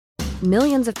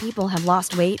Millions of people have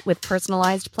lost weight with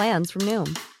personalized plans from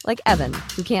Noom. Like Evan,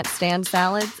 who can't stand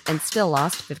salads and still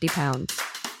lost 50 pounds.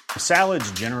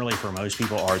 Salads generally for most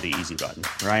people are the easy button,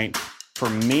 right? For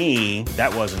me,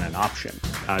 that wasn't an option.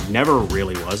 I never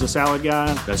really was a salad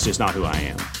guy. That's just not who I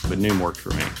am. But Noom worked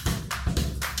for me.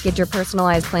 Get your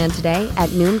personalized plan today at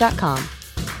Noom.com.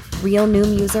 Real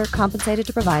Noom user compensated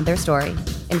to provide their story.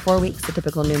 In 4 weeks, the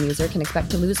typical Noom user can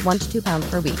expect to lose 1 to 2 pounds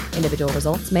per week. Individual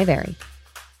results may vary.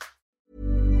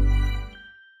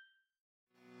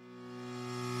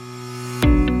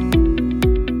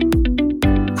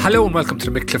 Hello and welcome to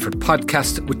the Mick Clifford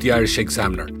podcast with the Irish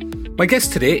Examiner. My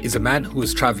guest today is a man who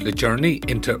has travelled a journey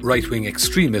into right-wing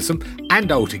extremism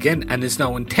and out again, and is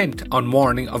now intent on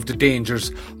warning of the dangers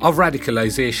of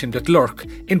radicalisation that lurk,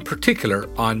 in particular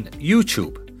on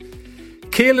YouTube.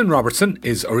 Caolan Robertson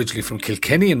is originally from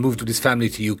Kilkenny and moved with his family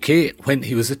to UK when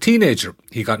he was a teenager.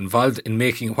 He got involved in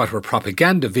making what were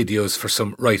propaganda videos for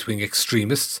some right-wing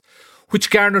extremists, which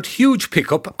garnered huge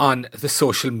pickup on the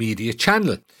social media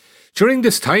channel. During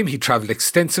this time, he travelled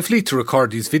extensively to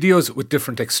record these videos with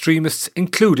different extremists,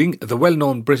 including the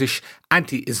well-known British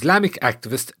anti-Islamic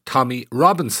activist Tommy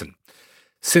Robinson.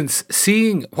 Since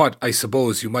seeing what I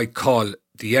suppose you might call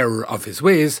the error of his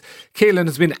ways, Caolan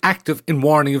has been active in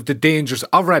warning of the dangers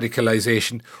of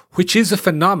radicalisation, which is a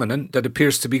phenomenon that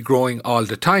appears to be growing all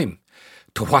the time.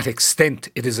 To what extent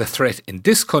it is a threat in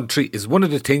this country is one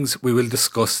of the things we will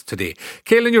discuss today.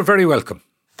 Caolan, you're very welcome.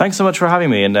 Thanks so much for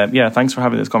having me, and thanks for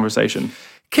having this conversation.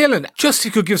 Caolan, just if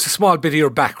you could give us a small bit of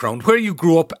your background, where you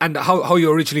grew up and how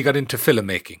you originally got into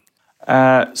filmmaking.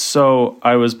 So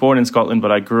I was born in Scotland,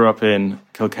 but I grew up in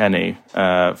Kilkenny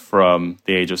from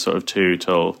the age of sort of 2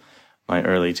 till my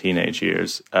early teenage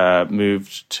years.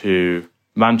 Moved to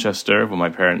Manchester when my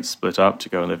parents split up to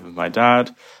go and live with my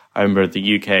dad. I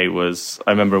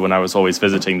remember when I was always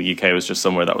visiting, the UK was just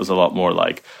somewhere that was a lot more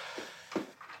like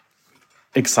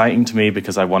exciting to me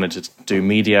because I wanted to do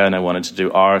media and I wanted to do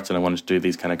art and I wanted to do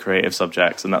these kind of creative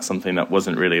subjects, and that's something that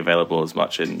wasn't really available as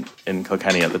much in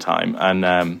Kilkenny at the time.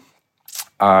 And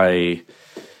I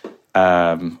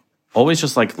always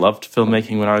just like loved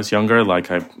filmmaking when I was younger.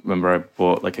 Like I remember I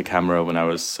bought like a camera when I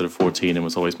was sort of 14 and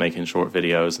was always making short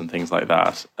videos and things like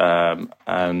that.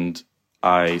 And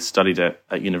I studied it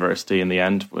at university in the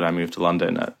end when I moved to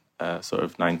London at sort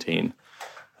of 19.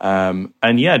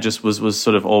 Just was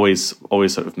sort of always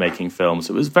sort of making films.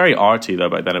 It was very arty though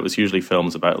back then. It was usually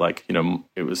films about like,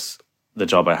 it was the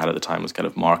job I had at the time was kind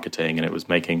of marketing, and it was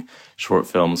making short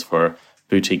films for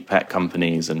boutique pet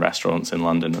companies and restaurants in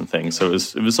London and things. So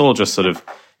it was all just sort of,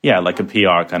 like a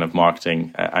PR kind of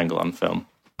marketing angle on film.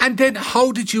 And then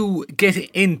how did you get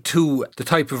into the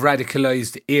type of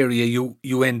radicalised area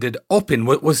you ended up in?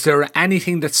 Was there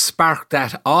anything that sparked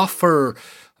that off, or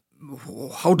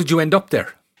how did you end up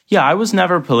there? Yeah, I was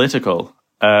never political.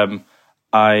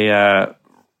 I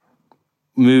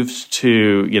moved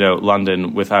to,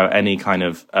 London without any kind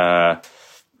of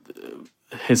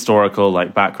historical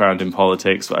background in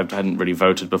politics. I hadn't really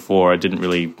voted before. I didn't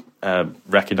really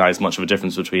recognize much of a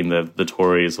difference between the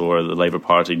Tories or the Labour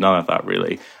Party. None of that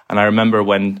really. And I remember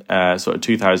when sort of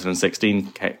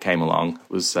 2016 came along,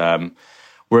 was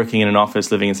working in an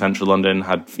office, living in central London,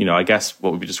 had, I guess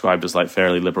what would be described as like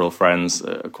fairly liberal friends,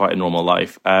 quite a normal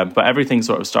life. But everything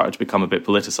sort of started to become a bit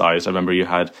politicized. I remember you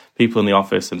had people in the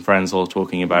office and friends all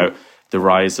talking about the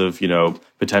rise of,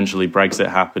 potentially Brexit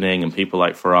happening, and people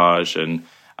like Farage,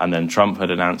 and then Trump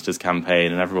had announced his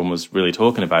campaign and everyone was really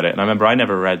talking about it. And I remember I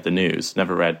never read the news,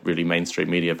 never read really mainstream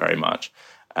media very much.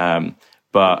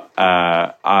 But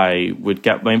I would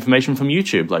get my information from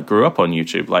YouTube, grew up on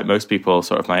YouTube, like most people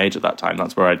sort of my age at that time.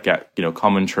 That's where I'd get,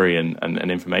 commentary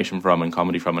and information from, and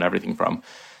comedy from, and everything from.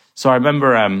 So I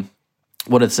remember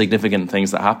one of the significant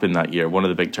things that happened that year, one of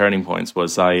the big turning points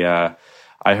was I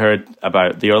heard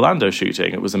about the Orlando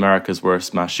shooting. It was America's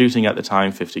worst mass shooting at the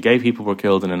time. 50 gay people were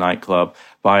killed in a nightclub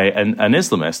by an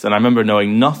Islamist. And I remember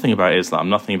knowing nothing about Islam,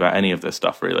 nothing about any of this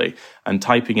stuff really, and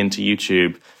typing into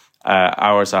YouTube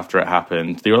hours after it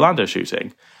happened, the Orlando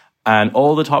shooting. And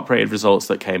all the top-rated results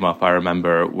that came up, I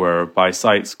remember, were by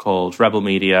sites called Rebel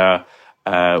Media,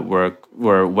 were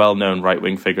well-known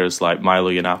right-wing figures like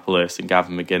Milo Yiannopoulos and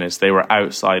Gavin McGuinness. They were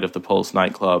outside of the Pulse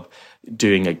nightclub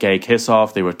doing a gay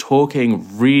kiss-off. They were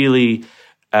talking really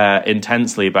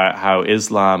intensely about how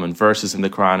Islam and verses in the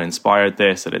Quran inspired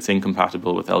this, and it's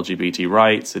incompatible with LGBT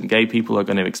rights, and gay people are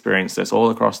going to experience this all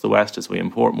across the West as we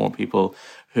import more people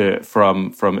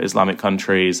from Islamic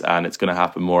countries, and it's going to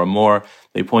happen more and more.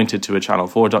 They pointed to a Channel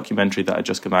 4 documentary that had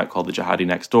just come out called The Jihadi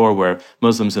Next Door, where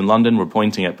Muslims in London were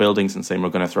pointing at buildings and saying, we're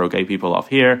going to throw gay people off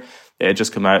here. It had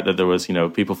just come out that there was,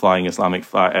 people flying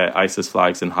ISIS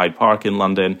flags in Hyde Park in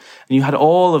London. And you had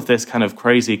all of this kind of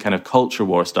crazy kind of culture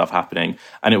war stuff happening.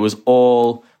 And it was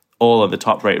all of the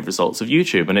top-rated results of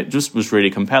YouTube. And it just was really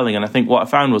compelling. And I think what I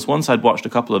found was once I'd watched a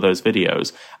couple of those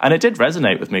videos, and it did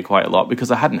resonate with me quite a lot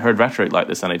because I hadn't heard rhetoric like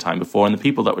this any time before. And the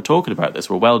people that were talking about this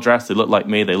were well-dressed. They looked like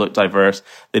me. They looked diverse.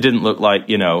 They didn't look like,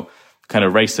 kind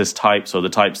of racist types or the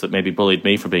types that maybe bullied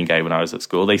me for being gay when I was at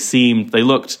school. They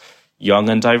looked young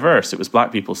and diverse. It was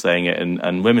black people saying it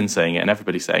and women saying it and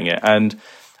everybody saying it. And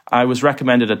I was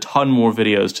recommended a ton more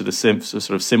videos to the sort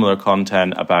of similar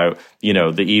content about,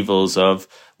 the evils of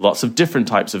lots of different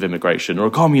types of immigration or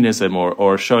communism,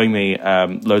 or showing me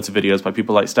loads of videos by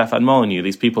people like Stefan Molyneux,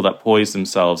 these people that poise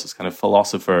themselves as kind of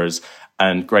philosophers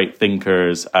and great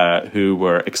thinkers who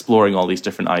were exploring all these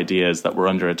different ideas that were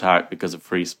under attack because of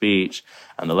free speech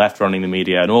and the left running the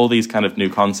media and all these kind of new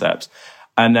concepts.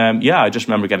 And I just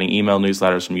remember getting email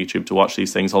newsletters from YouTube to watch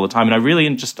these things all the time. And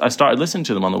I started listening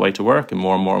to them on the way to work and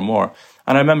more and more and more.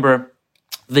 And I remember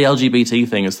the LGBT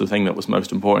thing is the thing that was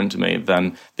most important to me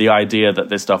than the idea that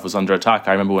this stuff was under attack.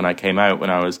 I remember when I came out,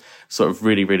 when I was sort of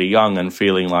really, really young and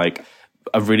feeling like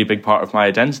a really big part of my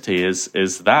identity is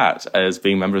that as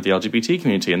being a member of the LGBT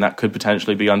community, and that could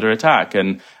potentially be under attack.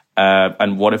 And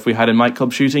what if we had a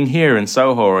nightclub shooting here in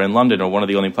Soho or in London, or one of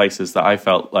the only places that I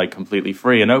felt like completely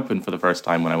free and open for the first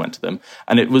time when I went to them?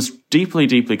 And it was deeply,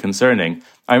 deeply concerning.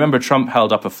 I remember Trump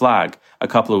held up a flag a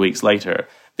couple of weeks later,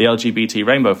 the LGBT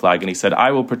rainbow flag, and he said,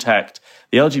 "I will protect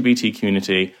the LGBT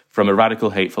community from a radical,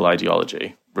 hateful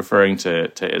ideology," referring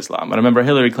to Islam. And I remember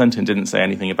Hillary Clinton didn't say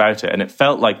anything about it. And it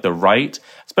felt like the right,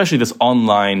 especially this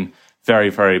online, very,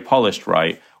 very polished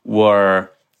right,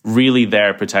 were really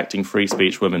there protecting free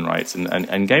speech, women's rights,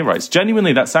 and gay rights.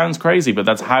 Genuinely, that sounds crazy, but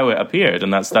that's how it appeared.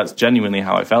 And that's genuinely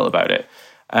how I felt about it.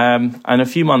 And a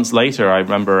few months later, I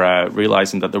remember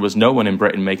realizing that there was no one in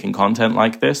Britain making content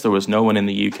like this. There was no one in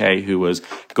the UK who was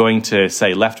going to,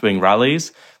 say, left-wing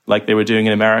rallies like they were doing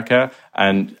in America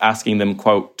and asking them,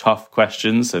 quote, tough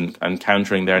questions and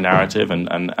countering their narrative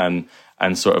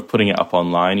and sort of putting it up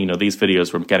online. These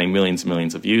videos were getting millions and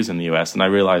millions of views in the US. And I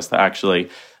realized that actually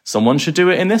someone should do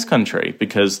it in this country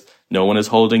because no one is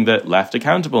holding the left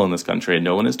accountable in this country and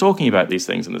no one is talking about these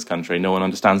things in this country. No one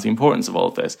understands the importance of all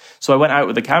of this. So I went out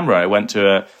with the camera. I went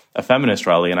to a feminist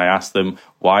rally and I asked them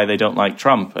why they don't like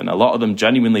Trump. And a lot of them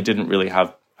genuinely didn't really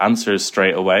have answers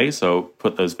straight away. So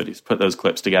put those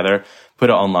clips together,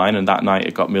 put it online. And that night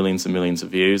it got millions and millions of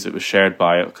views. It was shared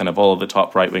by kind of all of the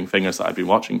top right-wing figures that I'd been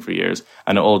watching for years.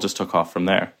 And it all just took off from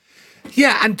there.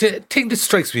 Yeah, and the thing that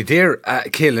strikes me there,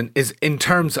 Caolan, is in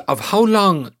terms of how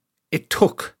long it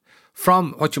took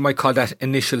from what you might call that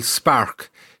initial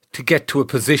spark to get to a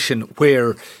position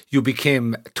where you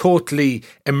became totally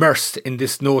immersed in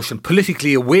this notion,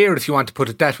 politically aware, if you want to put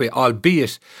it that way,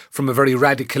 albeit from a very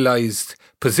radicalised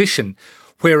position.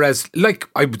 Whereas, like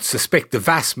I would suspect the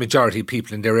vast majority of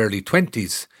people in their early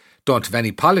 20s don't have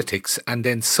any politics, and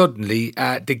then suddenly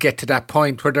they get to that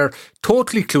point where they're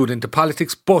totally clued into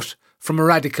politics, but from a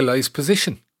radicalised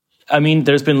position. I mean,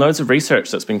 there's been loads of research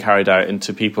that's been carried out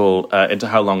into people, into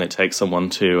how long it takes someone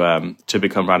to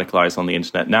become radicalised on the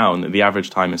internet now. And the average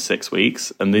time is 6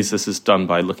 weeks. And this is done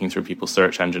by looking through people's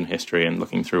search engine history and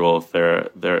looking through all of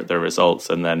their results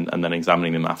and then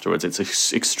examining them afterwards. It's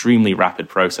an extremely rapid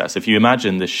process. If you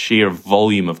imagine the sheer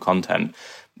volume of content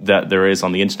that there is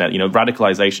on the internet,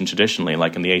 radicalization traditionally,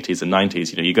 like in the 80s and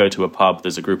 90s, you go to a pub,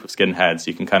 there's a group of skinheads,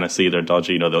 you can kind of see they're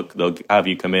dodgy, they'll have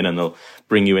you come in and they'll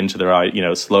bring you into their eye,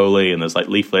 slowly, and there's like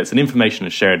leaflets, and information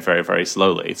is shared very, very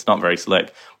slowly. It's not very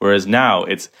slick. Whereas now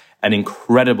it's an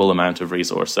incredible amount of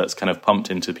resource that's kind of pumped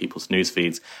into people's news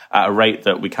feeds at a rate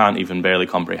that we can't even barely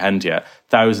comprehend yet.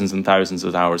 Thousands and thousands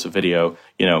of hours of video,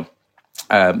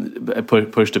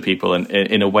 push to people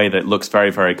in a way that looks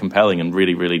very, very compelling and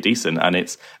really, really decent. And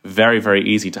it's very, very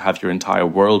easy to have your entire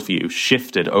worldview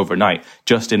shifted overnight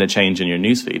just in a change in your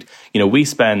newsfeed.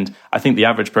 I think the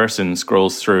average person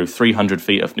scrolls through 300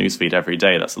 feet of newsfeed every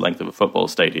day. That's the length of a football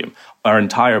stadium. Our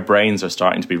entire brains are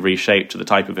starting to be reshaped to the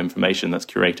type of information that's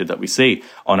curated that we see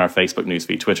on our Facebook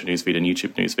newsfeed, Twitter newsfeed, and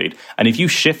YouTube newsfeed. And if you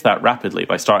shift that rapidly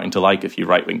by starting to like a few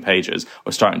right-wing pages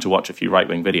or starting to watch a few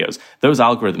right-wing videos, those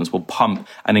algorithms will pump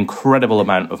an incredible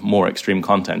amount of more extreme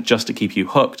content just to keep you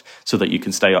hooked so that you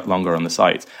can stay up longer on the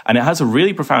sites. And it has a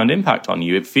really profound impact on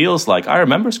you. It feels like, I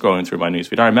remember scrolling through my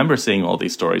newsfeed, I remember seeing all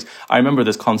these stories, I remember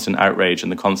this constant outrage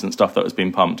and the constant stuff that was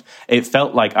being pumped. It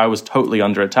felt like I was totally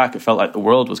under attack. It felt like the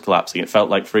world was collapsing. It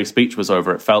felt like free speech was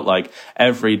over. It felt like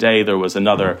every day there was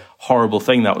another horrible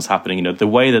thing that was happening. The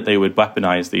way that they would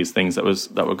weaponize these things that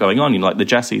were going on, like the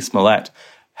Jussie Smollett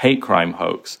hate crime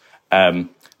hoax,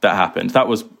 that happened. That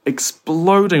was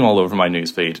exploding all over my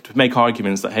newsfeed to make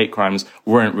arguments that hate crimes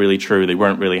weren't really true. They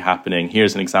weren't really happening.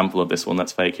 Here's an example of this one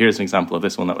that's fake. Here's an example of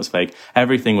this one that was fake.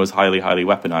 Everything was highly, highly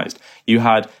weaponized. You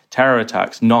had terror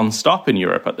attacks non-stop in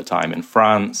Europe at the time, in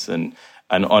France and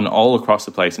on all across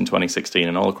the place in 2016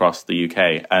 and all across the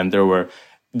UK. And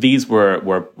these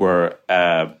were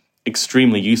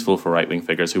extremely useful for right-wing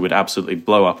figures who would absolutely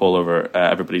blow up all over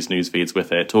everybody's news feeds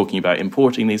with it, talking about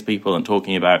importing these people and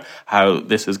talking about how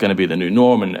this is going to be the new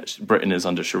norm and Britain is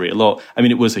under Sharia law. I mean,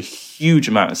 it was a huge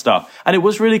amount of stuff. And it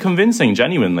was really convincing,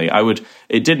 genuinely.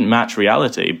 It didn't match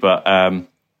reality, but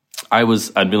I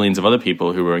was, and millions of other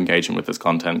people who were engaging with this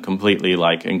content, completely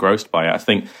engrossed by it. I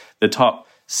think the top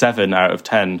 7 out of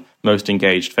 10 most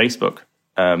engaged Facebook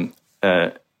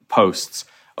posts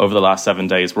over the last 7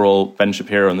 days were all Ben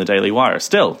Shapiro and the Daily Wire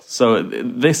still. So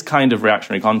this kind of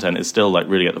reactionary content is still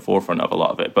really at the forefront of a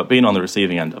lot of it. But being on the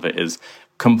receiving end of it is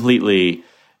completely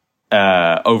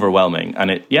overwhelming. And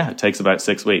it takes about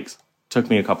 6 weeks. It took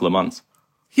me a couple of months.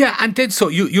 Yeah, and then so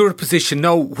you're in a position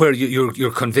now where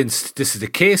you're convinced this is the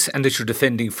case and that you're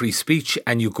defending free speech,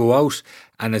 and you go out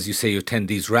and, as you say, you attend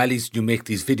these rallies, you make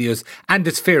these videos, and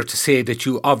it's fair to say that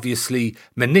you obviously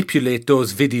manipulate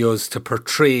those videos to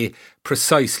portray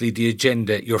precisely the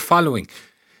agenda you're following.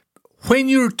 When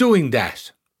you're doing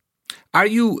that, are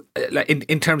you,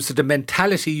 in terms of the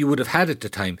mentality you would have had at the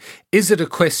time, is it a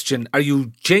question, are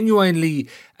you genuinely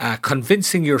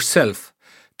convincing yourself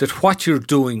that what you're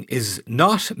doing is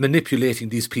not manipulating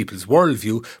these people's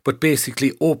worldview, but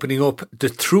basically opening up the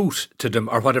truth to them,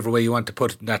 or whatever way you want to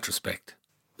put it in that respect?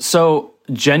 So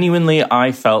genuinely,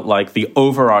 I felt like the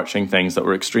overarching things that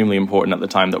were extremely important at the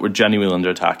time that were genuinely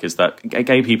under attack is that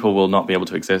gay people will not be able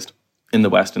to exist in the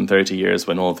West in 30 years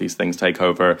when all of these things take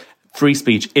over. Free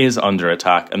speech is under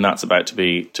attack, and that's about to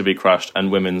be crushed, and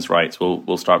women's rights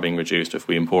will start being reduced if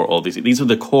we import all these. These are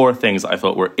the core things I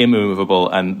thought were immovable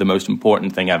and the most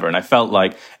important thing ever. And I felt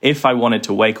like if I wanted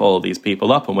to wake all of these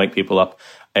people up and wake people up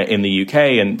in the UK,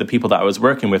 and the people that I was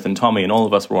working with, and Tommy and all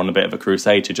of us were on a bit of a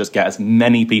crusade to just get as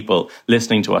many people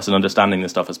listening to us and understanding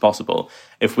this stuff as possible.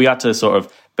 If we had to sort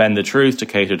of bend the truth to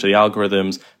cater to the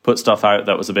algorithms, put stuff out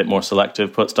that was a bit more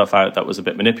selective, put stuff out that was a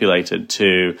bit manipulated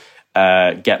to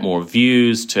get more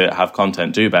views, to have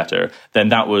content do better, then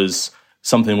that was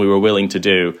something we were willing to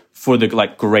do for the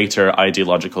greater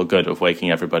ideological good of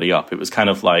waking everybody up. It was kind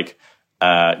of like,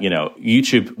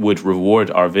 YouTube would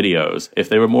reward our videos if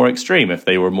they were more extreme, if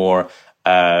they were more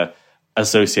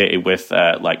associated with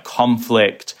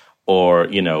conflict or,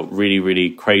 really, really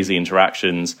crazy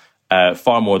interactions,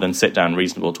 far more than sit down,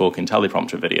 reasonable talking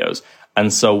teleprompter videos.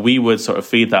 And so we would sort of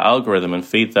feed that algorithm and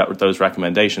feed those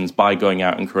recommendations by going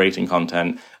out and creating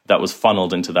content that was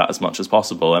funneled into that as much as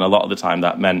possible. And a lot of the time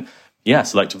that meant,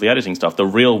 selectively editing stuff. The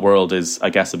real world is, I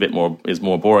guess,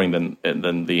 more boring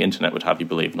than the internet would have you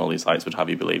believe, and all these sites would have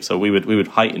you believe. So we would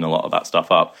heighten a lot of that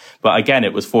stuff up. But again,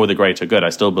 it was for the greater good. I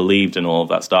still believed in all of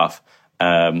that stuff.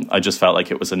 I just felt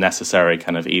like it was a necessary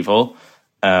kind of evil,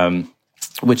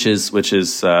 which is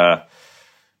why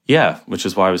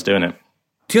I was doing it.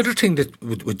 The other thing that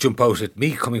would jump out at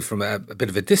me coming from a bit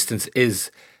of a distance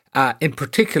is, in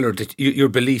particular, that your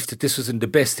belief that this was in the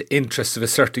best interest of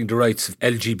asserting the rights of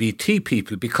LGBT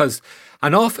people, because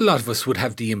an awful lot of us would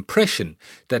have the impression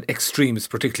that extremists,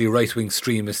 particularly right-wing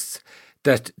extremists,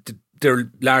 that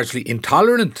they're largely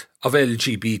intolerant of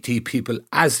LGBT people,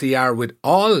 as they are with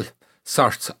all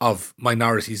sorts of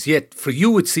minorities. Yet for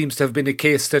you it seems to have been a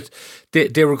case that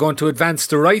they were going to advance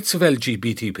the rights of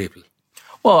LGBT people.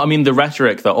 Well, I mean, the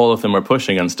rhetoric that all of them are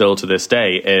pushing, and still to this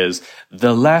day, is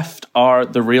the left are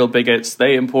the real bigots.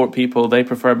 They import people, they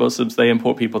prefer Muslims, they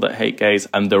import people that hate gays,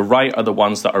 and the right are the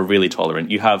ones that are really tolerant.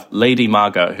 You have Lady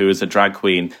Maga, who is a drag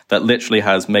queen that literally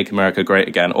has Make America Great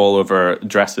Again all over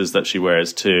dresses that she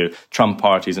wears to Trump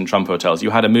parties and Trump hotels. You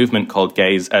had a movement called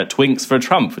Twinks for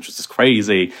Trump, which was this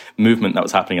crazy movement that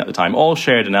was happening at the time, all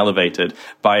shared and elevated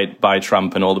by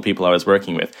Trump and all the people I was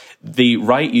working with. The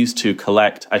right used to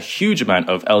collect a huge amount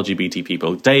of LGBT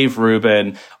people, Dave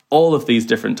Rubin, all of these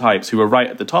different types who were right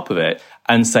at the top of it,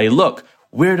 and say, look,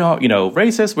 we're not,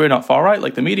 racist, we're not far right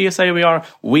like the media say we are.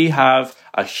 We have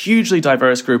a hugely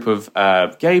diverse group of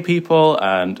gay people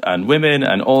and women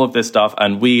and all of this stuff,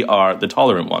 and we are the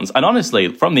tolerant ones. And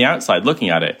honestly, from the outside looking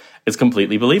at it, it's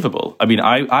completely believable. I mean,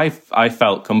 I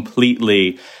felt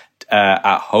completely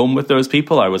at home with those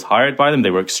people. I was hired by them.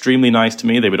 They were extremely nice to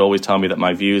me. They would always tell me that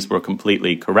my views were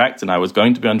completely correct and I was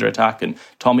going to be under attack. And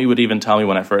Tommy would even tell me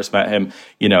when I first met him,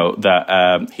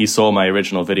 that he saw my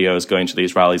original videos going to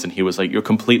these rallies and he was like, "You're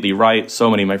completely right. So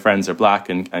many of my friends are black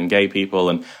and gay people,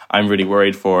 and I'm really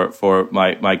worried for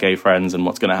my gay friends and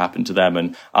what's going to happen to them,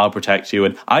 and I'll protect you."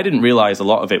 And I didn't realize a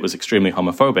lot of it was extremely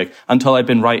homophobic until I'd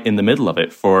been right in the middle of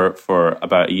it for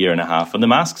about a year and a half. And the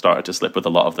mask started to slip with a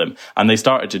lot of them. And they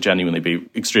started to genuinely be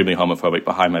extremely homophobic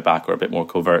behind my back or a bit more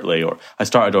covertly, or I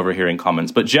started overhearing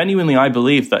comments. But genuinely, I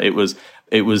believe that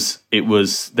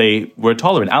they were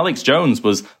tolerant. Alex Jones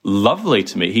was lovely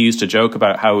to me. He used to joke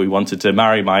about how he wanted to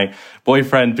marry my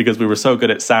boyfriend because we were so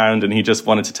good at sound, and he just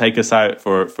wanted to take us out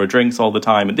for drinks all the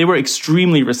time. And they were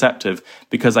extremely receptive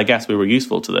because I guess we were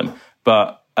useful to them.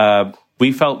 But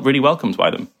we felt really welcomed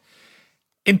by them.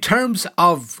 In terms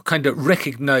of kind of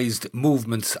recognised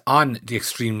movements on the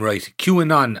extreme right,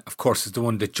 QAnon, of course, is the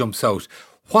one that jumps out.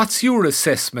 What's your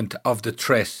assessment of the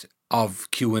threat of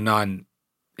QAnon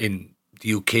in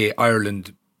the UK,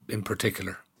 Ireland in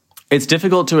particular? It's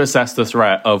difficult to assess the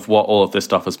threat of what all of this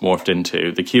stuff has morphed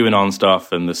into, the QAnon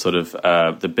stuff and the sort of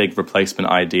the big replacement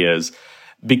ideas,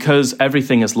 because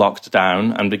everything is locked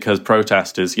down and because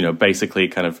protest is, basically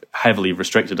kind of heavily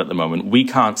restricted at the moment. We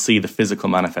can't see the physical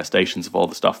manifestations of all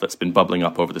the stuff that's been bubbling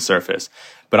up over the surface.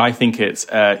 But I think it's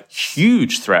a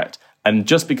huge threat. And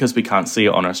just because we can't see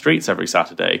it on our streets every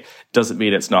Saturday doesn't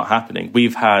mean it's not happening.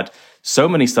 We've had so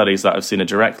many studies that have seen a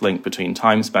direct link between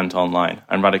time spent online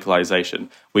and radicalization.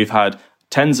 We've had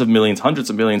tens of millions,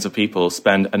 hundreds of millions of people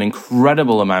spend an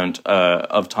incredible amount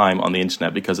of time on the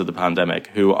internet because of the pandemic,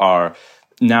 who are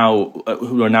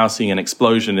now seeing an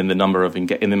explosion in the number of in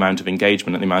the amount of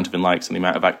engagement and the amount of likes and the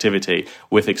amount of activity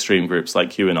with extreme groups like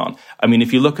QAnon. I mean,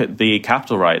 if you look at the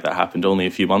Capitol riot that happened only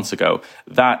a few months ago,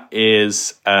 that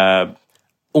is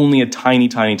only a tiny,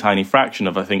 tiny, tiny fraction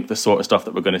of, I think, the sort of stuff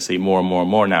that we're going to see more and more and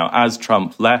more now. As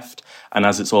Trump left and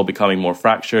as it's all becoming more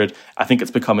fractured, I think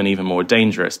it's becoming even more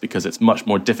dangerous because it's much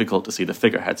more difficult to see the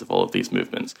figureheads of all of these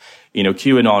movements.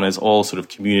 QAnon is all sort of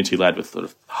community-led with sort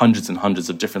of hundreds and hundreds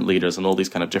of different leaders and all these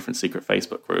kind of different secret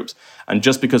Facebook groups. And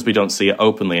just because we don't see it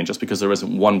openly and just because there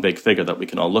isn't one big figure that we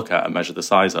can all look at and measure the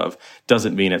size of,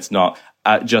 doesn't mean it's not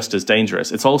just as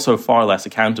dangerous. It's also far less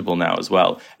accountable now as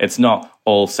well. It's not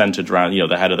all centered around,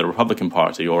 the head of the Republican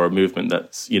Party or a movement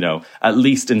that's, at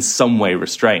least in some way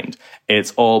restrained.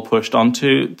 It's all pushed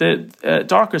onto the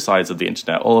darker sides of the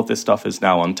internet. All of this stuff is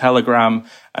now on Telegram,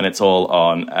 and it's all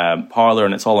on Parler,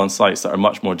 and it's all on sites that are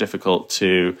much more difficult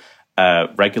to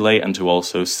regulate and to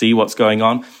also see what's going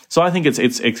on. So I think it's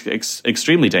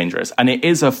extremely dangerous, and it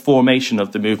is a formation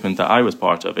of the movement that I was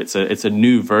part of. It's a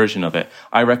new version of it.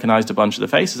 I recognised a bunch of the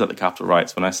faces at the Capitol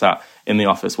riots when I sat in the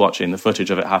office watching the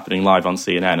footage of it happening live on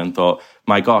CNN, and thought,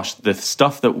 my gosh, the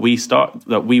stuff that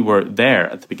we were there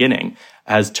at the beginning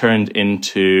has turned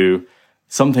into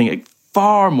something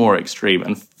far more extreme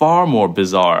and far more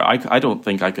bizarre. I don't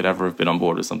think I could ever have been on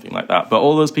board with something like that, but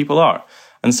all those people are.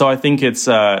 And so I think it's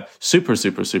super,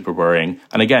 super, super worrying.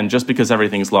 And again, just because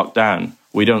everything's locked down,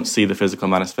 we don't see the physical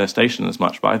manifestation as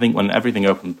much. But I think when everything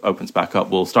opens back up,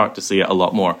 we'll start to see it a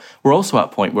lot more. We're also at a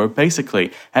point where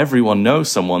basically everyone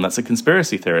knows someone that's a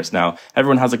conspiracy theorist now.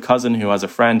 Everyone has a cousin who has a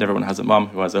friend. Everyone has a mum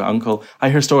who has an uncle.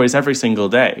 I hear stories every single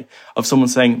day of someone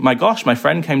saying, my gosh, my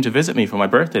friend came to visit me for my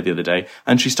birthday the other day,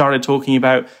 and she started talking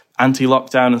about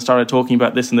anti-lockdown and started talking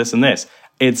about this and this and this.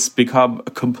 It's become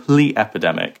a complete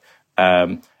epidemic.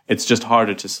 It's just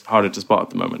harder to spot at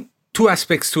the moment. Two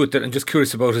aspects to it that I'm just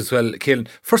curious about as well, Caolan.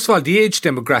 First of all, the age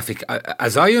demographic,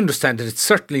 as I understand it, it's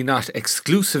certainly not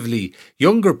exclusively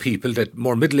younger people, that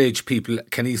more middle-aged people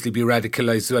can easily be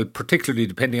radicalised as well, particularly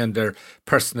depending on their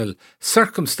personal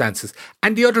circumstances.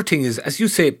 And the other thing is, as you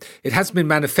say, it has been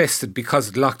manifested because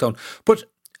of the lockdown. But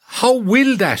how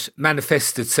will that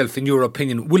manifest itself, in your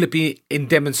opinion? Will it be in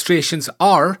demonstrations,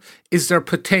 or is there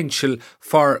potential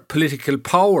for political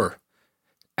power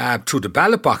through the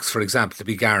ballot box, for example, to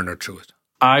be garnered through it?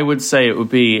 I would say it would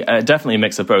be definitely a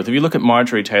mix of both. If you look at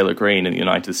Marjorie Taylor Greene in the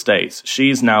United States,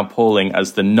 she's now polling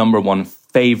as the number one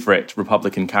favourite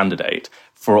Republican candidate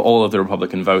for all of the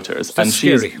Republican voters. That's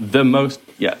scary. She's the most,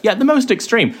 the most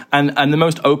extreme and the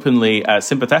most openly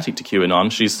sympathetic to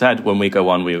QAnon. She's said, when we go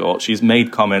on, she's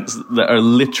made comments that are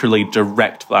literally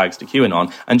direct flags to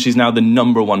QAnon, and she's now the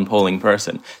number one polling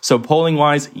person. So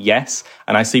polling-wise, yes,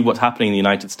 and I see what's happening in the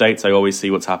United States. I always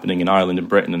see what's happening in Ireland and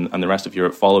Britain and the rest of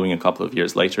Europe following a couple of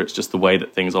years later. It's just the way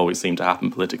that things always seem to happen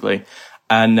politically.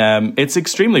 And it's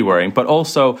extremely worrying, but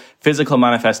also physical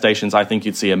manifestations. I think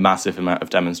you'd see a massive amount of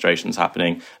demonstrations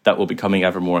happening that will be becoming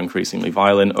ever more increasingly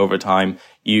violent over time.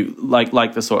 You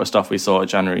like the sort of stuff we saw at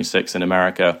January 6th in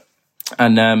America.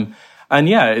 And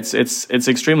yeah, it's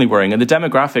extremely worrying. And the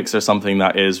demographics are something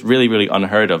that is really, really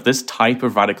unheard of. This type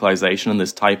of radicalization and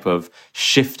this type of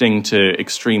shifting to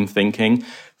extreme thinking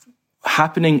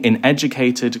happening in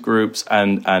educated groups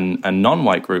and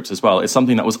non-white groups as well is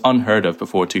something that was unheard of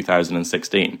before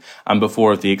 2016 and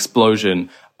before the explosion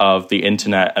of the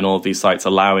internet and all of these sites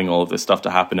allowing all of this stuff to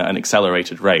happen at an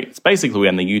accelerated rate. It's basically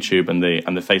when the YouTube and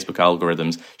the Facebook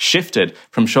algorithms shifted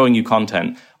from showing you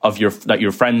content that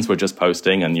your friends were just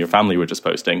posting and your family were just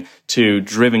posting to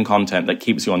driven content that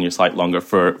keeps you on your site longer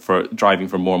for driving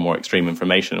for more and more extreme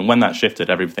information. And when that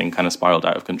shifted, everything kind of spiraled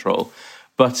out of control.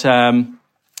 But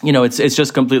it's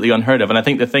just completely unheard of. And I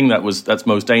think the thing that's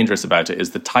most dangerous about it is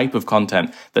the type of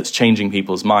content that's changing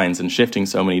people's minds and shifting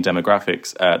so many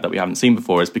demographics that we haven't seen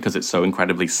before is because it's so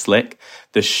incredibly slick.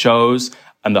 The shows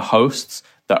and the hosts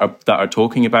that are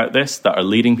talking about this, that are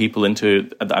leading people into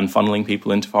and funneling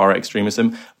people into far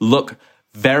extremism, look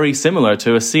very similar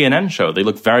to a CNN show. They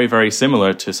look very, very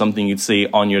similar to something you'd see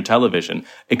on your television.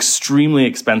 Extremely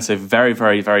expensive, very,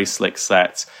 very, very slick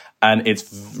sets. And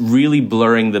it's really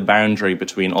blurring the boundary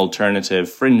between alternative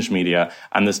fringe media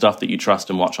and the stuff that you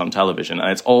trust and watch on television. And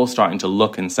it's all starting to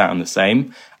look and sound the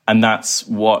same. And that's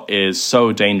what is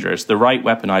so dangerous. The right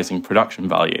weaponizing production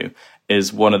value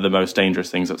is one of the most dangerous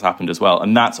things that's happened as well.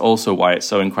 And that's also why it's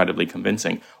so incredibly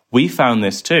convincing. We found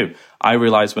this too. I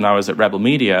realized when I was at Rebel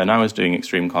Media and I was doing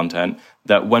extreme content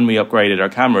that when we upgraded our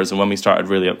cameras and when we started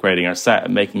really upgrading our set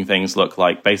and making things look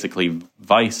like basically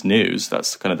Vice News,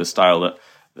 that's kind of the style that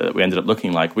we ended up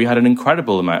looking like, we had an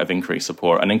incredible amount of increased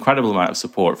support, an incredible amount of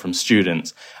support from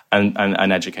students and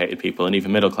educated people and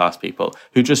even middle-class people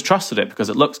who just trusted it because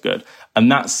it looks good. And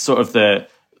that's sort of the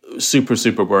super,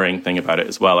 super worrying thing about it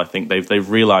as well. I think they've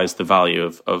realized the value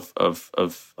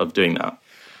of doing that.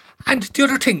 And the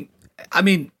other thing, I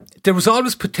mean, there was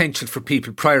always potential for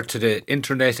people prior to the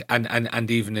internet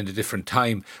and even in a different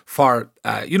time for,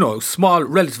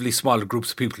 relatively smaller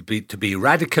groups of people to be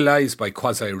radicalised by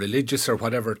quasi-religious or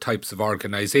whatever types of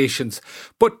organisations.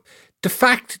 But the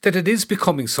fact that it is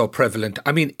becoming so prevalent,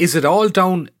 I mean, is it all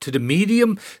down to the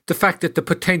medium? The fact that the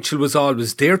potential was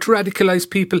always there to radicalise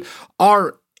people?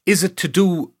 Or is it to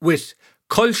do with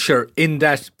culture in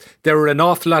that there are an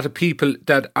awful lot of people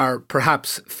that are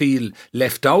perhaps feel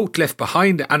left out, left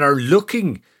behind, and are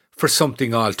looking for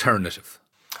something alternative?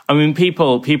 I mean,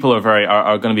 people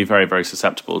are going to be very, very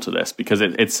susceptible to this because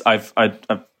it is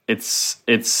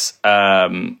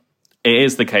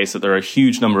the case that there are a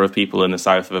huge number of people in the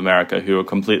south of America who are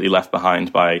completely left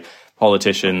behind by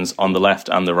politicians on the left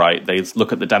and the right. They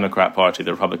look at the Democrat Party,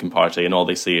 the Republican Party, and all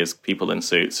they see is people in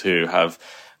suits who have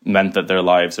meant that their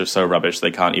lives are so rubbish they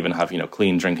can't even have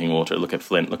clean drinking water. Look at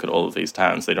Flint, look at all of these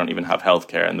towns. They don't even have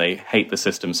healthcare, and they hate the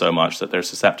system so much that they're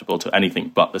susceptible to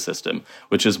anything but the system,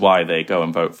 which is why they go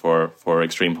and vote for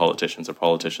extreme politicians or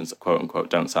politicians that quote unquote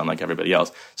don't sound like everybody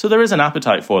else. So there is an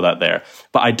appetite for that there,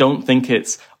 but I don't think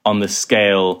it's on the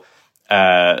scale.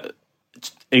 I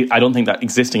don't think that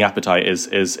existing appetite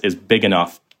is big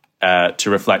enough to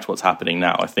reflect what's happening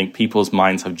now. I think people's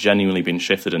minds have genuinely been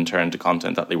shifted and turned to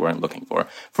content that they weren't looking for.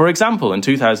 For example, in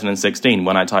 2016,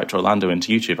 when I typed Orlando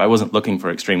into YouTube, I wasn't looking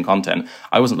for extreme content.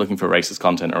 I wasn't looking for racist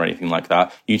content or anything like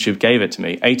that. YouTube gave it to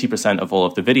me. 80% of all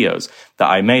of the videos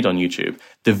that I made on YouTube,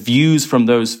 the views from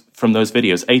those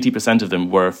videos, 80% of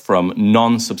them were from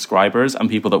non-subscribers and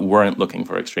people that weren't looking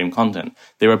for extreme content.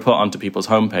 They were put onto people's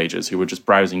homepages who were just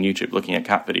browsing YouTube, looking at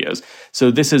cat videos.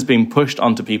 So this is being pushed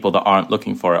onto people that aren't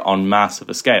looking for it on mass of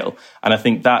a scale. And I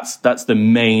think that's the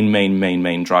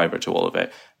main driver to all of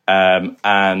it.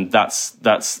 And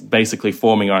that's basically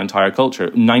forming our entire culture.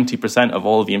 90% of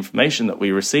all of the information that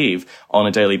we receive on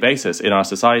a daily basis in our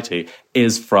society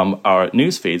is from our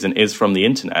news feeds and is from the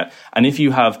internet. And if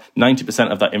you have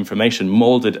 90% of that information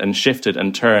molded and shifted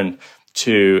and turned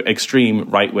to extreme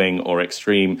right-wing or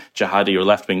extreme jihadi or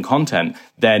left-wing content,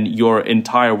 then your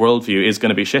entire worldview is going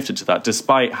to be shifted to that,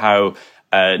 despite how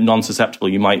non-susceptible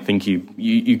you might think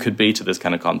you could be to this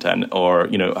kind of content, or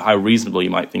how reasonable you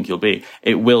might think you'll be.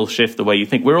 It will shift the way you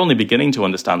think. We're only beginning to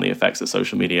understand the effects that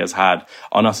social media has had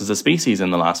on us as a species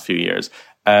in the last few years.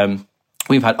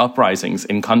 We've had uprisings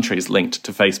in countries linked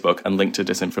to Facebook and linked to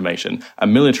disinformation,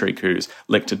 and military coups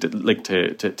linked to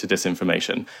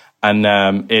disinformation.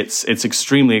 And it's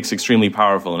extremely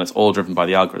powerful, and it's all driven by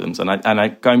the algorithms. And I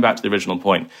going back to the original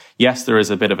point, yes, there is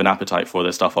a bit of an appetite for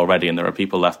this stuff already, and there are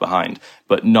people left behind,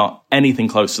 but not anything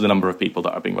close to the number of people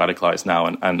that are being radicalized now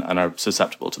and are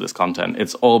susceptible to this content.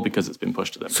 It's all because it's been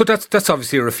pushed to them. So that's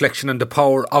obviously a reflection on the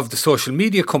power of the social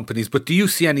media companies, but do you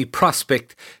see any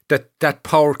prospect that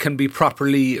power can be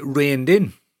properly reined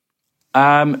in?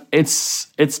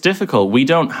 It's difficult. We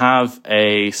don't have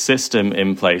a system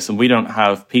in place, and we don't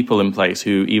have people in place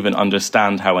who even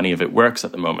understand how any of it works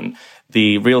at the moment.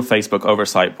 The Real Facebook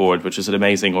Oversight Board, which is an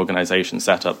amazing organisation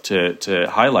set up to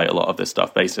highlight a lot of this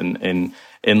stuff based in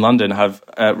London, have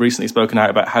recently spoken out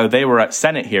about how they were at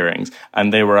Senate hearings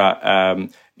and they were at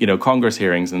Congress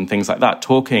hearings and things like that,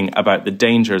 talking about the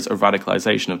dangers of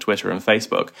radicalisation of Twitter and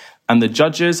Facebook. And the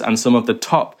judges and some of the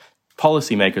top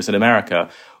policymakers in America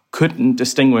couldn't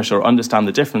distinguish or understand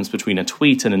the difference between a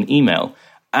tweet and an email.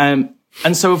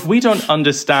 And so if we don't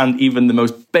understand even the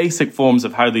most basic forms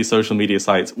of how these social media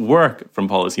sites work from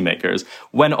policymakers,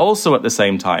 when also at the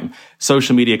same time,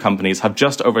 social media companies have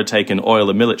just overtaken oil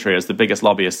and military as the biggest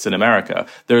lobbyists in America,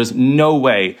 there is no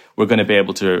way we're going to be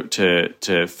able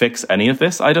to fix any of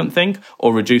this, I don't think,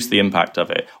 or reduce the impact of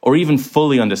it, or even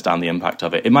fully understand the impact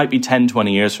of it. It might be 10,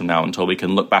 20 years from now until we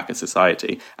can look back at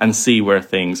society and see where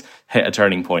things hit a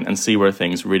turning point and see where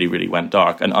things really, really went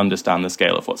dark and understand the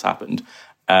scale of what's happened.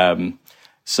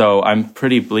 So I'm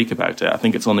pretty bleak about it. I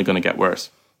think it's only going to get worse.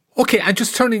 Okay, and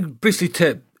just turning briefly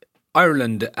to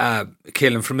Ireland,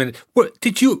 Caolan, for a minute.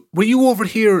 Were you over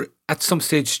here at some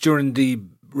stage during the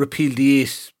Repeal the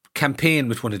 8 campaign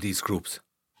with one of these groups?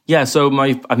 Yeah, so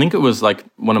I think it was like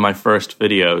one of my first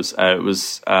videos. It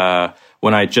was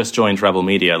when I just joined Rebel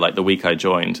Media, like the week I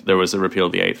joined, there was a Repeal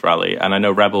the 8 rally. And I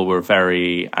know Rebel were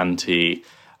very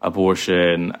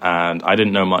anti-abortion, and I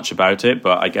didn't know much about it,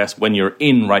 but I guess when you're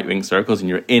in right-wing circles and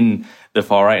you're in the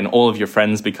far right and all of your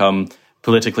friends become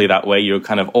politically that way, you're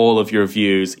kind of all of your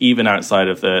views, even outside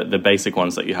of the basic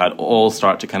ones that you had, all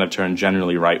start to kind of turn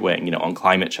generally right-wing, on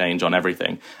climate change, on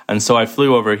everything. And so I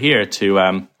flew over here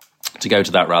to go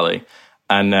to that rally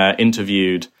and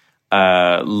interviewed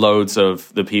loads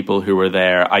of the people who were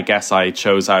there. I guess I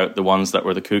chose out the ones that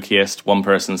were the kookiest. One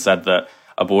person said that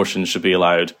abortion should be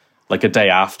allowed like a day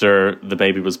after the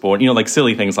baby was born, like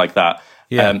silly things like that.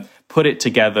 Yeah. Put it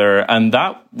together, and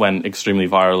that went extremely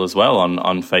viral as well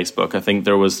on Facebook. I think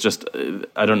there was just,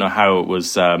 I don't know how it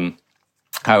was, how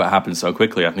it happened so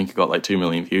quickly. I think it got like 2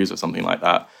 million views or something like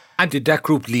that. And did that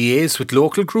group liaise with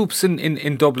local groups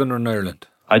in Dublin or in Ireland?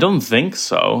 I don't think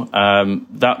so.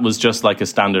 That was just like a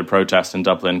standard protest in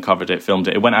Dublin, covered it, filmed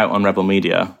it. It went out on Rebel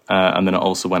Media, and then it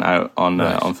also went out on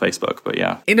Facebook, but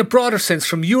yeah. In a broader sense,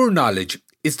 from your knowledge,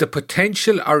 is the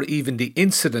potential or even the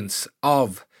incidence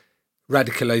of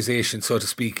radicalisation, so to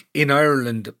speak, in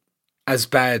Ireland as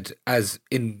bad as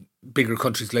in bigger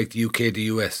countries like the UK, the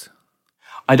US?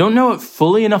 I don't know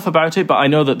fully enough about it, but I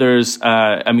know that there's,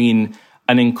 an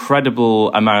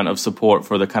incredible amount of support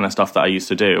for the kind of stuff that I used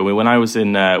to do. I mean, when I was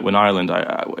in Ireland,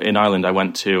 I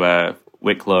went to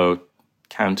Wicklow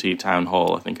County Town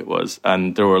Hall, I think it was,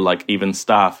 and there were like even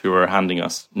staff who were handing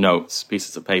us notes,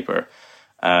 pieces of paper,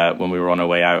 when we were on our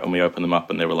way out, and we opened them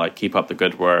up and they were like, keep up the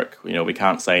good work. We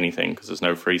can't say anything because there's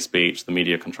no free speech. The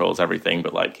media controls everything,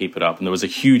 but like keep it up. And there was a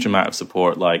huge amount of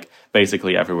support, like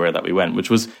basically everywhere that we went, which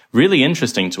was really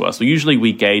interesting to us. Usually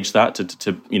we gauge that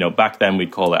to back then we'd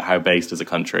call it how based is a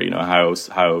country, how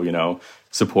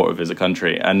supportive is a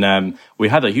country. And we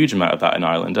had a huge amount of that in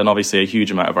Ireland, and obviously a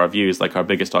huge amount of our views, like our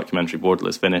biggest documentary,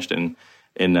 Borderless, finished in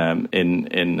Ireland,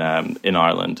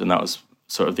 and that was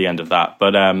sort of the end of that.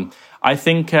 But I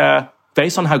think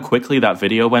based on how quickly that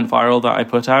video went viral that I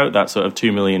put out, that sort of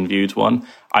 2 million viewed one,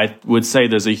 I would say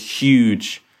there's a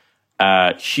huge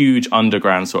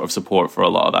underground sort of support for a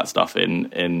lot of that stuff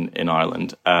in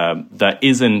Ireland that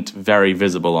isn't very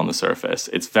visible on the surface.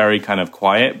 It's very kind of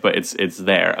quiet, but it's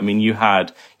there. I mean, you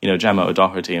had, Gemma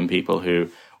O'Doherty and people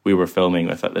who we were filming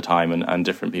with at the time, and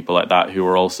different people like that who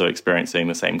were also experiencing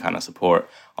the same kind of support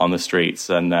on the streets,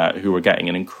 and who were getting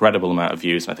an incredible amount of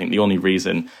views. And I think the only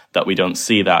reason that we don't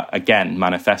see that, again,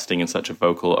 manifesting in such a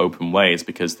vocal, open way is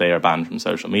because they are banned from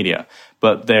social media.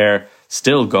 But they're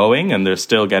still going, and they're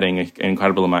still getting an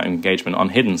incredible amount of engagement on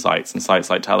hidden sites and sites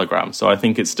like Telegram. So I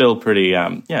think it's still pretty,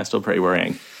 still pretty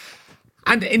worrying.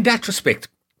 And in that respect,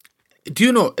 do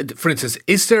you know, for instance,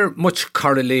 is there much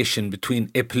correlation between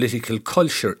a political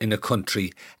culture in a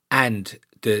country and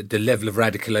the level of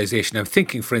radicalisation? I'm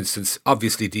thinking, for instance,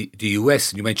 obviously the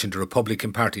US, and you mentioned the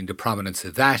Republican Party and the prominence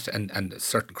of that and a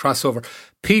certain crossover.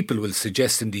 People will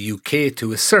suggest in the UK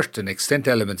to a certain extent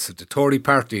elements of the Tory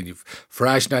Party, and you've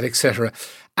Farage, etc.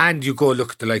 And you go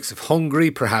look at the likes of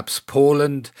Hungary, perhaps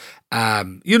Poland,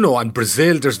 and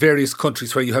Brazil. There's various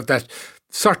countries where you have that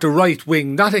sort of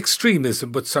right-wing, not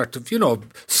extremism, but sort of,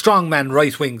 strongman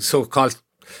right-wing so-called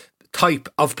type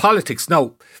of politics.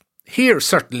 Now, here,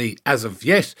 certainly, as of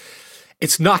yet,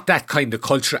 it's not that kind of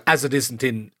culture as it isn't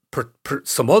in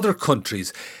some other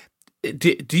countries.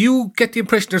 Do you get the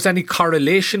impression there's any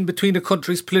correlation between a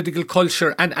country's political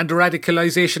culture and the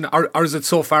radicalisation, or is it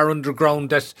so far underground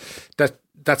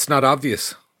that's not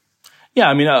obvious? Yeah,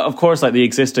 I mean, of course, like the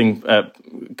existing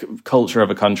culture of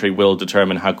a country will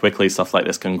determine how quickly stuff like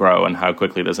this can grow and how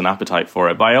quickly there's an appetite for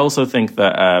it. But I also think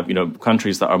that,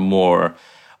 countries that are more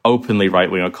openly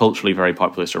right-wing or culturally very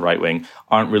populist or right-wing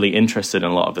aren't really interested in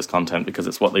a lot of this content because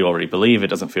it's what they already believe. It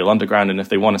doesn't feel underground, and if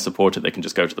they want to support it, they can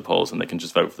just go to the polls and they can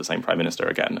just vote for the same prime minister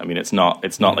again. I mean, it's not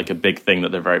like a big thing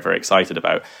that they're very, very excited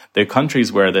about. The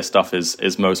countries where this stuff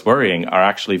is most worrying are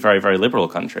actually very, very liberal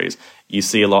countries. You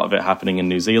see a lot of it happening in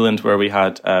New Zealand, where we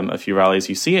had a few rallies.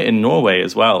 You see it in Norway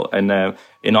as well, and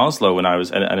in Oslo when I was,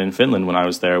 and in Finland when I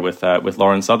was there with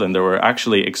Lauren Southern. There were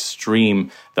actually extreme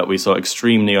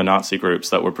neo-Nazi groups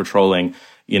that were patrolling,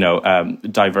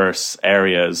 diverse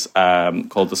areas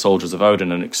called the Soldiers of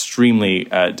Odin, and extremely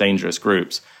dangerous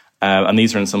groups. And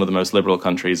these are in some of the most liberal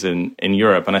countries in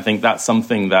Europe. And I think that's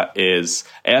something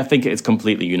I think it's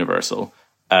completely universal.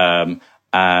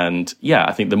 And yeah,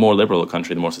 I think the more liberal a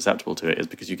country, the more susceptible to it is,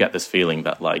 because you get this feeling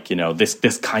that, like,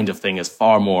 this kind of thing is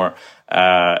far more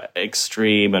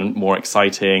extreme and more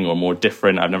exciting or more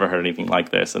different. I've never heard anything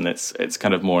like this, and it's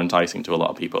kind of more enticing to a lot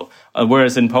of people.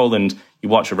 Whereas in Poland, you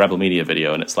watch a rebel media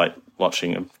video and it's like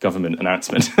watching a government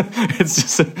announcement. It's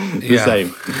just the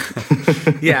same.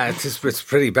 Yeah, it's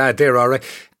pretty bad there, all right.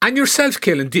 And yourself,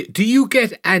 Caolan, do you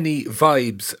get any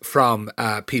vibes from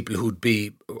people who'd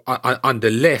be on the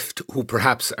left who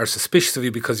perhaps are suspicious of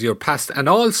you because of your past? And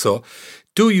also,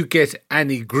 do you get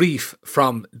any grief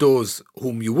from those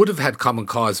whom you would have had common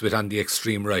cause with on the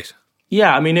extreme right?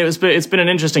 Yeah, I mean, it's been an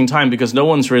interesting time because no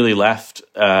one's really left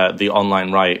the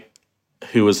online right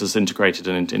who was as integrated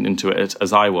into it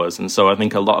as I was. And so I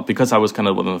think because I was kind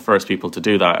of one of the first people to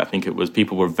do that, I think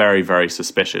people were very, very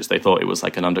suspicious. They thought it was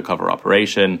like an undercover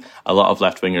operation. A lot of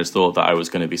left-wingers thought that I was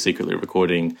going to be secretly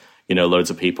recording,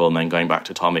 loads of people and then going back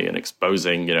to Tommy and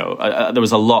exposing, there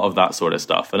was a lot of that sort of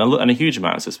stuff and a huge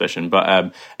amount of suspicion.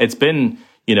 But it's been,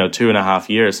 2.5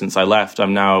 years since I left.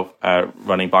 I'm now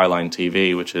running Byline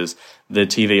TV, which is the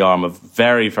TV arm of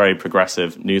very, very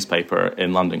progressive newspaper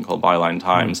in London called Byline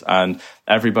Times. And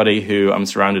everybody who I'm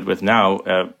surrounded with now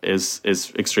is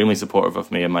extremely supportive of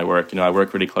me and my work. I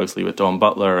work really closely with Dawn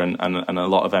Butler and a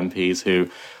lot of MPs who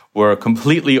were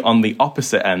completely on the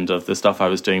opposite end of the stuff I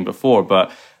was doing before. But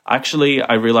actually,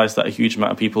 I realized that a huge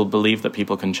amount of people believe that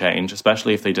people can change,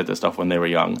 especially if they did this stuff when they were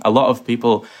young. A lot of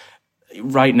people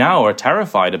right now are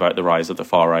terrified about the rise of the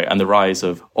far right and the rise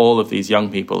of all of these young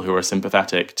people who are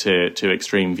sympathetic to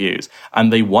extreme views.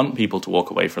 And they want people to walk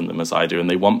away from them, as I do, and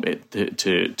they want it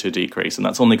to decrease. And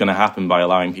that's only going to happen by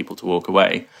allowing people to walk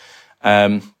away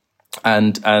and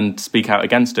speak out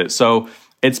against it. So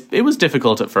it was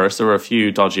difficult at first. There were a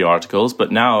few dodgy articles, but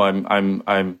now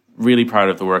I'm really proud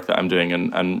of the work that I'm doing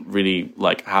and really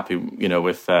happy,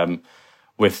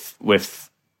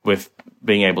 with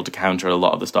being able to counter a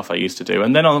lot of the stuff I used to do.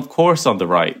 And then, of course, on the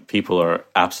right, people are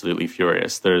absolutely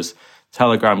furious. There's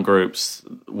Telegram groups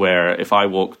where if I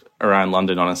walk around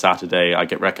London on a Saturday, I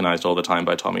get recognised all the time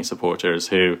by Tommy supporters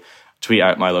who tweet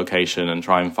out my location and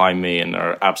try and find me and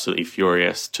are absolutely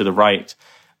furious. To the right,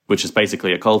 which is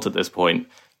basically a cult at this point,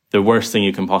 the worst thing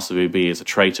you can possibly be is a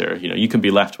traitor. You can be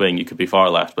left-wing, you could be far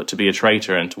left, but to be a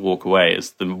traitor and to walk away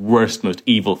is the worst, most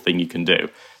evil thing you can do.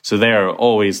 So they're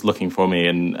always looking for me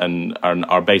and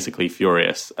are basically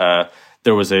furious.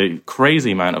 There was a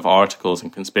crazy amount of articles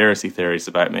and conspiracy theories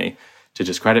about me to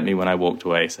discredit me when I walked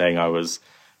away, saying I was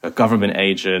a government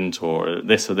agent or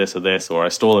this or this or this, or I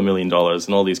stole $1 million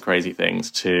and all these crazy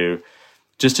things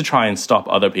just to try and stop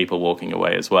other people walking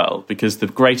away as well. Because the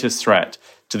greatest threat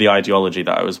to the ideology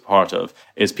that I was a part of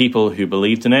is people who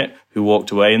believed in it, who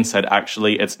walked away and said,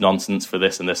 actually, it's nonsense for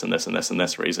this and this and this and this and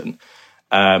this reason.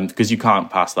 Because you can't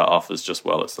pass that off as just,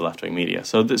 well, it's the left-wing media.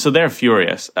 So they're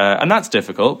furious. And that's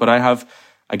difficult, but I have,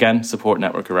 again, support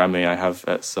network around me. I have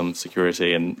some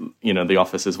security and, the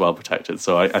office is well protected.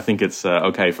 So I think it's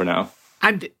okay for now.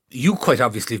 And you quite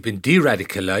obviously have been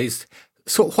de-radicalised.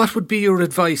 So what would be your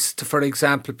advice to, for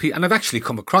example, and I've actually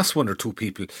come across one or two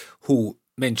people who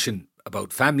mention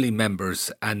about family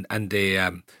members and they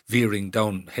heading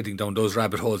down those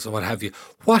rabbit holes and what have you.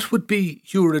 What would be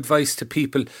your advice to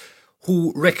people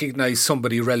who recognise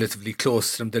somebody relatively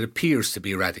close to them that appears to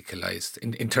be radicalised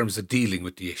in terms of dealing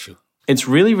with the issue? It's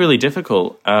really, really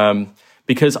difficult because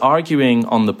because arguing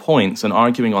on the points and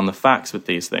arguing on the facts with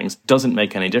these things doesn't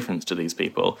make any difference to these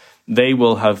people. They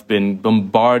will have been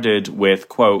bombarded with,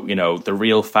 quote, the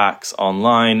real facts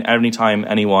online. Anytime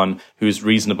anyone who's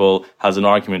reasonable has an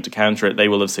argument to counter it, they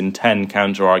will have seen 10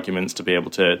 counter arguments to be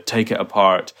able to take it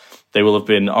apart. They will have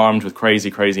been armed with crazy,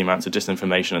 crazy amounts of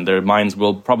disinformation, and their minds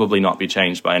will probably not be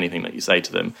changed by anything that you say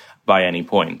to them by any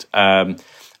point.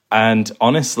 And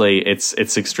honestly,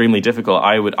 it's extremely difficult.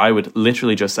 I would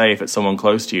literally just say, if it's someone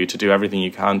close to you, to do everything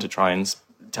you can to try and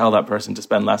tell that person to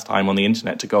spend less time on the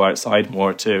internet, to go outside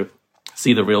more, to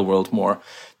see the real world more,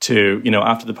 to,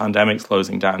 after the pandemic's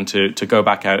closing down, to go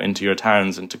back out into your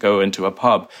towns and to go into a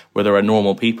pub where there are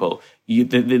normal people.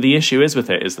 The issue is with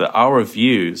it is that our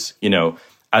views,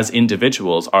 as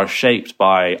individuals, are shaped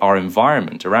by our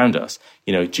environment around us.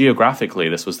 Geographically,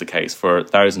 this was the case for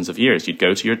thousands of years. You'd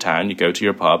go to your town, you'd go to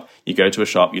your pub, you'd go to a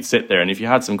shop, you'd sit there, and if you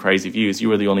had some crazy views, you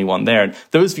were the only one there. And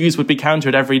those views would be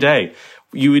countered every day.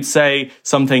 You would say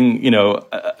something,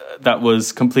 that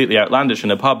was completely outlandish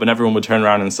in a pub, and everyone would turn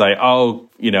around and say, oh,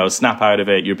 snap out of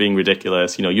it, you're being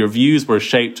ridiculous. Your views were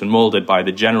shaped and molded by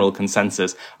the general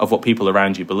consensus of what people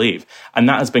around you believe. And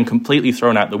that has been completely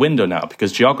thrown out the window now,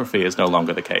 because geography is no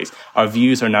longer the case. Our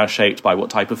views are now shaped by what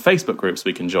type of Facebook groups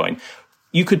we can join.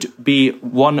 You could be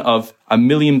one of 1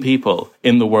 million people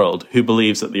in the world who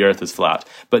believes that the earth is flat,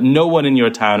 but no one in your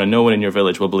town and no one in your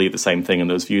village will believe the same thing, and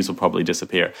those views will probably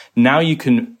disappear. Now you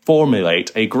can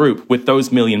formulate a group with those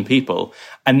 1 million people,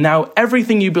 and now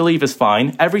everything you believe is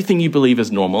fine, everything you believe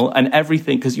is normal, and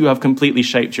everything, because you have completely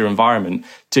shaped your environment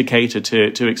to cater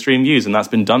to extreme views, and that's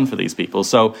been done for these people.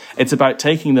 So it's about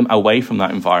taking them away from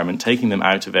that environment, taking them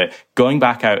out of it, going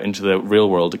back out into the real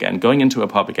world again, going into a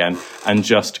pub again, and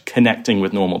just connecting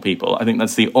with normal people. I think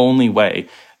that's the only way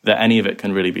that any of it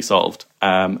can really be solved.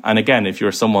 And again, if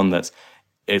you're someone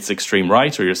it's extreme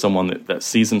right, or you're someone that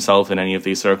sees himself in any of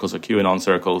these circles or QAnon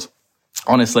circles,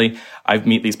 honestly, I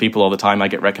meet these people all the time. I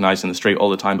get recognized in the street all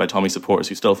the time by Tommy supporters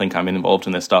who still think I'm involved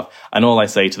in this stuff. And all I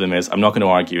say to them is, I'm not going to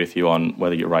argue with you on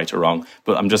whether you're right or wrong,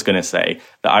 but I'm just going to say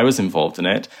that I was involved in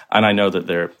it. And I know that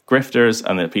they're grifters,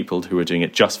 and they're people who are doing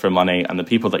it just for money. And the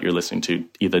people that you're listening to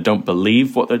either don't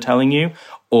believe what they're telling you,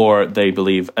 or they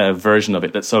believe a version of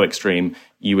it that's so extreme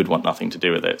you would want nothing to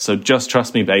do with it. So just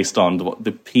trust me based on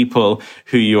the people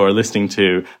who you are listening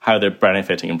to, how they're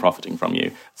benefiting and profiting from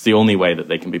you. It's the only way that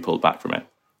they can be pulled back from it.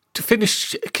 To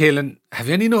finish, Caolan, have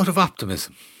you any note of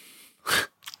optimism?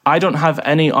 I don't have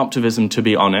any optimism, to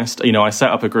be honest. I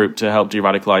set up a group to help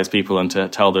de-radicalize people and to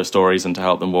tell their stories and to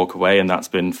help them walk away, and that's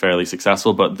been fairly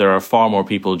successful. But there are far more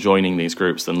people joining these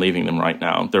groups than leaving them right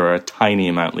now. There are a tiny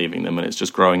amount leaving them, and it's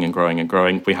just growing and growing and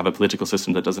growing. We have a political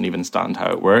system that doesn't even understand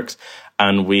how it works.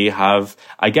 And we have,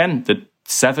 again, the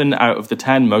 7 out of the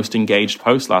 10 most engaged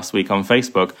posts last week on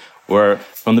Facebook were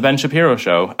from the Ben Shapiro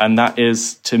show. And that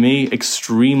is, to me,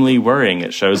 extremely worrying.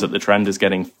 It shows that the trend is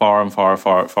getting far more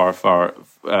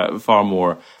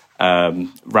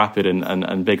rapid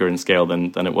and bigger in scale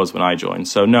than it was when I joined.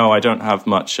 So no, I don't have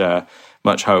much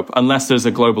hope, unless there's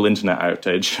a global internet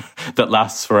outage that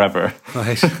lasts forever.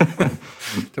 Right.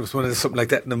 There was something like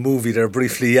that in a movie there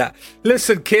briefly, yeah.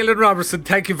 Listen, Caolan Robertson,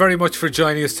 thank you very much for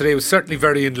joining us today. It was certainly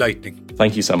very enlightening.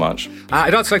 Thank you so much.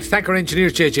 I'd also like to thank our engineer,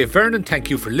 JJ Vernon. Thank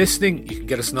you for listening. You can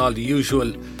get us on all the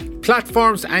usual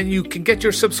platforms, and you can get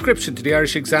your subscription to the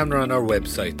Irish Examiner on our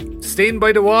website. Staying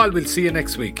by the wall. We'll see you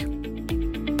next week.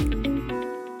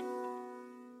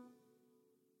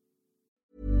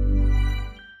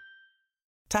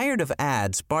 Tired of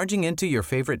ads barging into your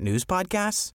favorite news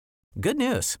podcasts? Good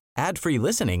news. Ad-free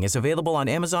listening is available on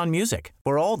Amazon Music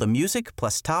for all the music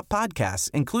plus top podcasts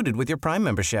included with your Prime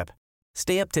membership.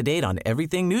 Stay up to date on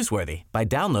everything newsworthy by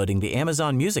downloading the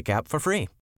Amazon Music app for free,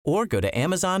 or go to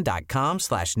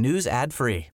amazon.com/news ad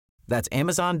free. That's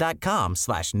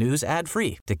amazon.com/news ad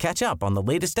free to catch up on the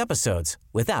latest episodes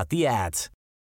without the ads.